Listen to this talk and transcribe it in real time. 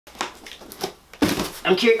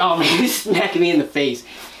I'm curious. Oh man, it's smacking me in the face.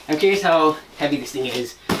 I'm curious how heavy this thing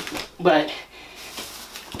is, but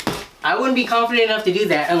I wouldn't be confident enough to do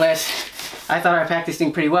that unless I thought I packed this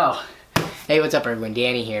thing pretty well. Hey, what's up everyone?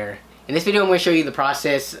 Danny here. In this video I'm going to show you the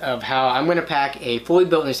process of how I'm going to pack a fully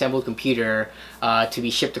built and assembled computer to be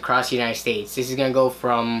shipped across the United States. This is going to go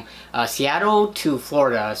from Seattle to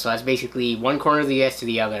Florida, so that's basically one corner of the US to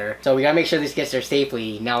the other. So we got to make sure this gets there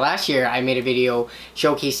safely. Now last year I made a video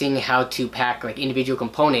showcasing how to pack like individual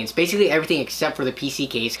components, basically everything except for the PC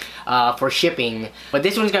case for shipping. But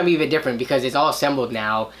this one's going to be a bit different because it's all assembled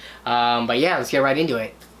now. But yeah, let's get right into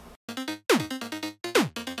it.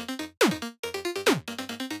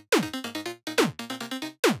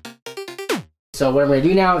 So what I'm going to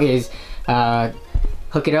do now is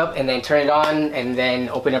hook it up and then turn it on and then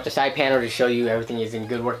open up the side panel to show you everything is in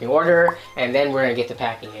good working order, and then we're going to get to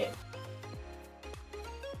packing it.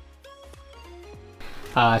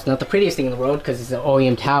 It's not the prettiest thing in the world because it's an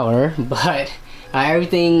OEM tower, but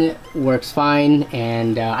everything works fine,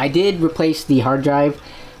 and I did replace the hard drive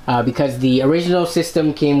because the original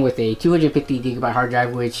system came with a 250 gigabyte hard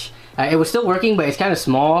drive, which it was still working, but it's kind of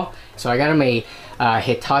small. So I got him a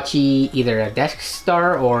Hitachi, either a Desk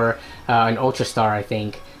Star or an Ultra Star, I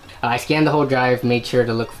think. I scanned the whole drive, made sure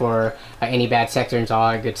to look for any bad sectors,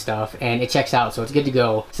 all that good stuff, and it checks out, so it's good to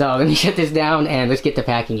go. So let me shut this down and let's get to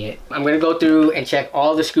packing it. I'm gonna go through and check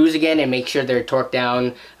all the screws again and make sure they're torqued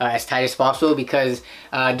down as tight as possible, because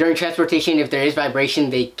during transportation, if there is vibration,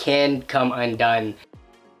 they can come undone.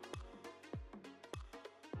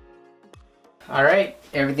 Alright,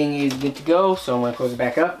 everything is good to go, so I'm gonna close it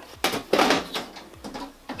back up.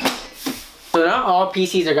 So not all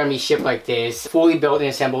PCs are going to be shipped like this, fully built and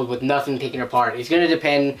assembled with nothing taken apart. It's going to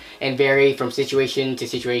depend and vary from situation to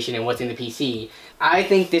situation and what's in the PC. I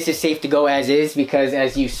think this is safe to go as is because,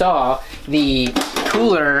 as you saw, the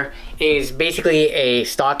cooler is basically a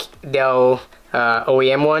stock Dell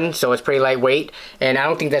OEM one, so it's pretty lightweight, and I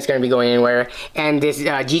don't think that's going to be going anywhere. And this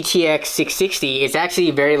GTX 660 is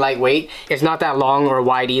actually very lightweight. It's not that long or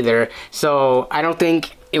wide either, so I don't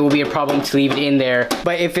think it will be a problem to leave it in there.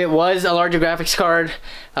 But if it was a larger graphics card,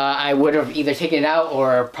 I would have either taken it out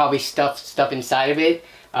or probably stuffed stuff inside of it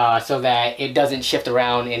so that it doesn't shift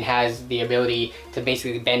around and has the ability to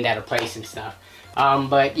basically bend out of place and stuff.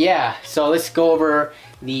 But yeah, so let's go over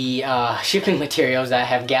the shipping materials that I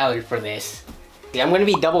have gathered for this. I'm going to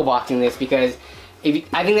be double boxing this because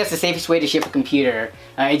I think that's the safest way to ship a computer.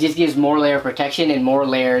 It just gives more layer of protection and more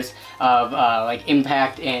layers of like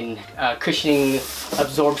impact and cushioning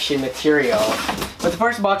absorption material. But the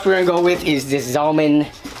first box we're going to go with is this Zalman,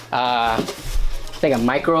 it's like a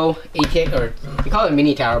micro ATX, or we call it a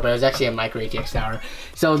mini tower, but it was actually a micro ATX tower.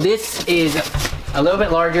 So this is a little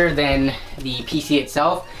bit larger than the PC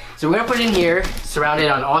itself. So we're going to put it in here,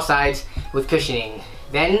 surrounded on all sides with cushioning.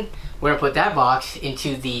 Then we're going to put that box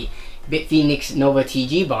into the BitPhoenix Nova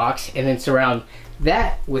TG box and then surround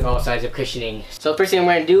that with all sides of cushioning. So the first thing I'm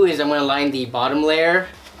going to do is I'm going to line the bottom layer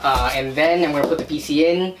and then I'm going to put the PC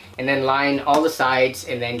in and then line all the sides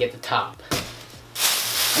and then get the top.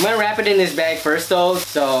 I'm going to wrap it in this bag first though,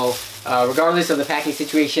 so regardless of the packing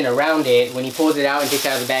situation around it, when he pulls it out and takes it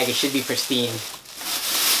out of the bag, it should be pristine.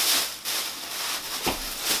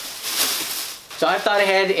 So I've thought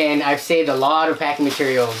ahead and I've saved a lot of packing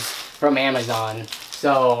materials from Amazon.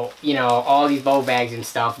 So, you know, all these bubble bags and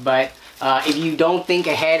stuff. But if you don't think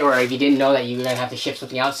ahead, or if you didn't know that you were going to have to ship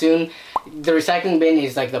something out soon, the recycling bin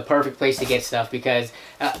is like the perfect place to get stuff, because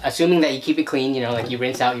assuming that you keep it clean, you know, like you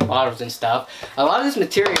rinse out your bottles and stuff, a lot of this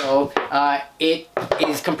material, it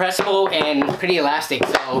is compressible and pretty elastic.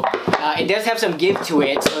 So it does have some give to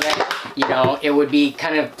it so that, you know, it would be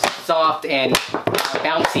kind of soft and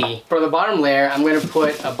bouncy. For the bottom layer, I'm going to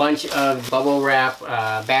put a bunch of bubble wrap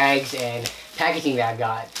bags and packaging that I've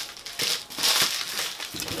got.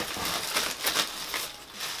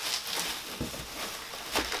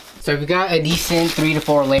 So we've got a decent 3 to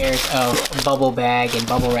 4 layers of bubble bag and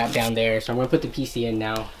bubble wrap down there. So I'm going to put the PC in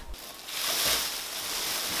now.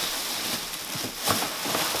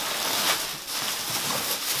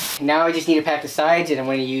 Now I just need to pack the sides, and I'm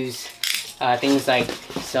going to use things like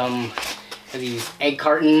some of these egg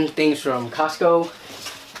carton things from Costco.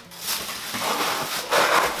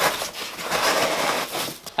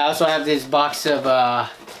 I also have this box of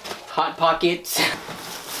Hot Pockets.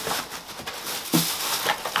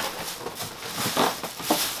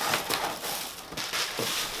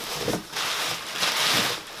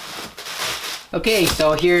 Okay,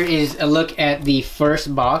 so here is a look at the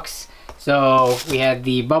first box. So we have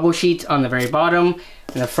the bubble sheets on the very bottom.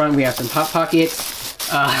 In the front we have some Hot Pockets.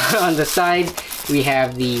 On the side we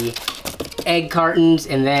have the egg cartons,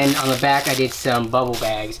 and then on the back I did some bubble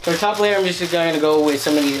bags. For the top layer, I'm just going to go with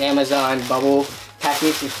some of these Amazon bubble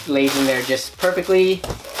packets. It lays in there just perfectly.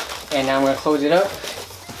 And now I'm going to close it up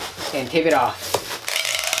and tape it off.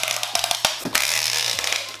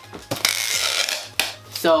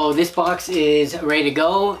 So this box is ready to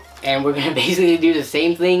go, and we're going to basically do the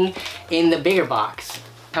same thing in the bigger box.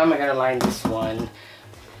 How am I going to line this one? I'm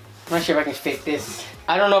not sure if I can fit this.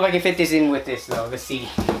 I don't know if I can fit this in with this though. Let's see.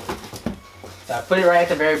 So I put it right at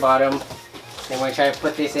the very bottom. Then I'm going to try to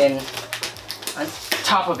put this in on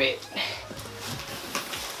top of it.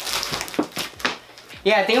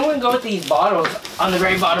 Yeah, I think I'm going to go with these bottles on the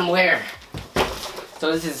very bottom layer.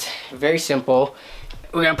 So this is very simple.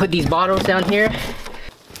 We're going to put these bottles down here.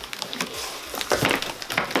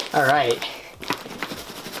 Alright.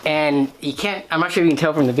 And you can't, I'm not sure if you can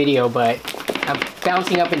tell from the video, but I'm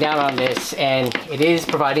bouncing up and down on this, and it is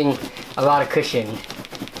providing a lot of cushion.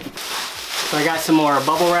 So I got some more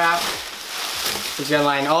bubble wrap. It's going to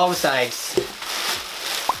line all the sides.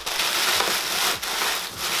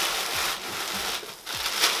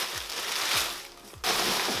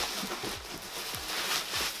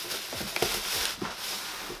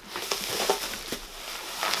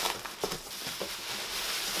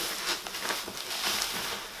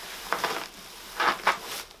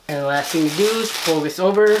 And the last thing to do is pull this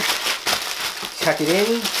over, tuck it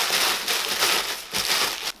in.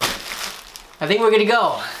 I think we're good to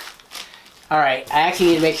go. Alright, I actually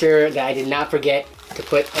need to make sure that I did not forget to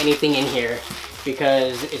put anything in here,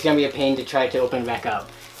 because it's going to be a pain to try to open it back up.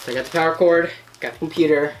 So I got the power cord, got the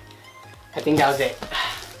computer. I think that was it.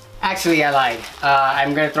 Actually, I lied.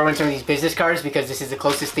 I'm going to throw in some of these business cards because this is the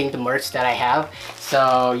closest thing to merch that I have.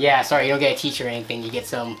 So yeah, sorry, you don't get a t-shirt or anything. You get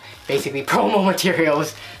some basically promo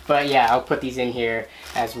materials. But yeah, I'll put these in here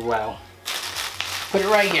as well. Put it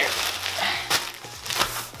right here.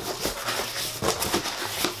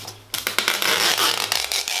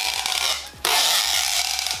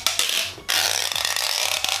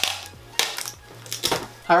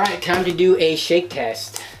 Alright, time to do a shake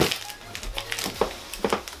test.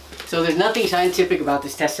 So there's nothing scientific about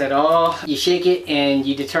this test at all. You shake it and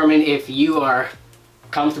you determine if you are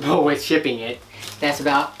comfortable with shipping it. That's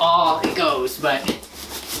about all it goes, but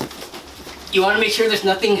you want to make sure there's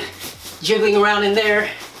nothing jiggling around in there.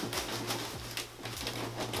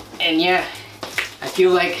 And yeah, I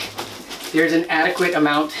feel like there's an adequate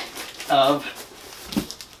amount of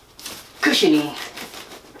cushioning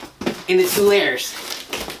in the two layers.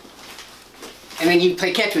 And then you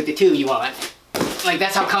play catch with it too if you want. Like,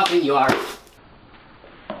 that's how confident you are.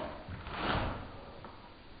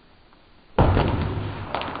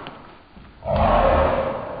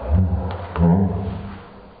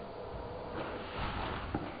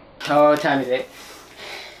 Oh, what time is it?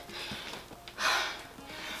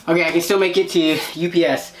 Okay, I can still make it to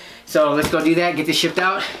UPS. So let's go do that, get this shipped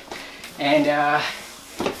out. And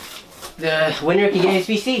the winner can get his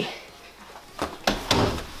PC.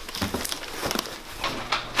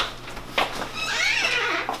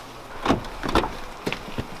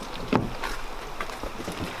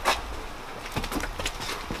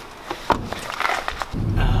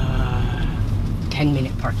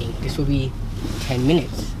 Minute parking. This will be 10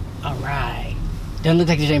 minutes. Alright. Doesn't look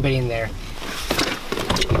like there's anybody in there.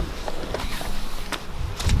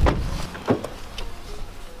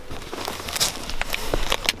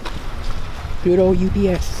 Good old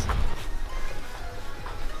UPS.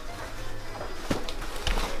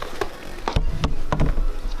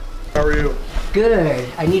 How are you? Good.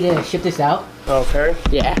 I need to ship this out. Okay.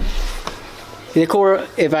 Yeah. Is it cool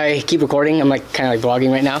if I keep recording? I'm like kind of like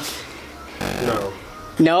vlogging right now. No.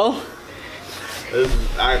 No?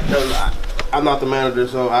 I'm not the manager,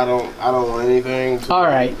 so I don't want anything. All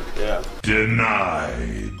right. Yeah.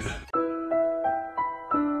 Denied.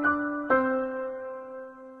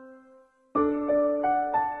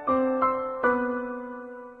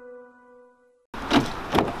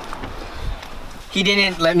 He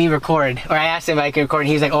didn't let me record, or I asked him if I could record, and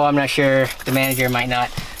he was like, oh, I'm not sure, the manager might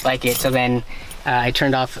not like it. So then I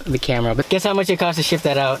turned off the camera. But guess how much it cost to ship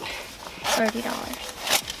that out? $30.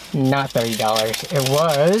 Not $30. It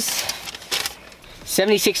was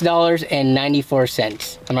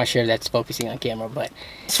 $76.94. I'm not sure if that's focusing on camera, but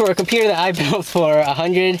it's for a computer that I built for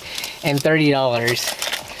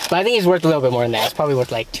 $130. But I think it's worth a little bit more than that. It's probably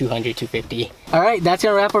worth like 200, 250. All right, that's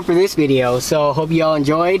gonna wrap up for this video. So hope you all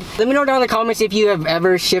enjoyed. Let me know down in the comments if you have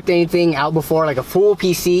ever shipped anything out before, like a full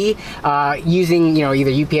PC, using, you know,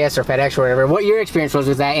 either UPS or FedEx or whatever, what your experience was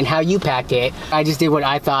with that and how you packed it. I just did what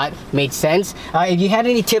I thought made sense. If you had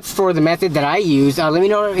any tips for the method that I use, let me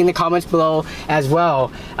know in the comments below as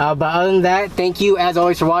well. But other than that, thank you as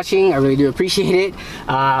always for watching. I really do appreciate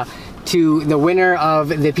it. To the winner of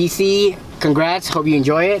the PC, congrats, hope you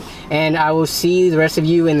enjoy it, and I will see the rest of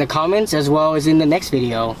you in the comments as well as in the next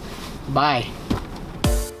video. Bye.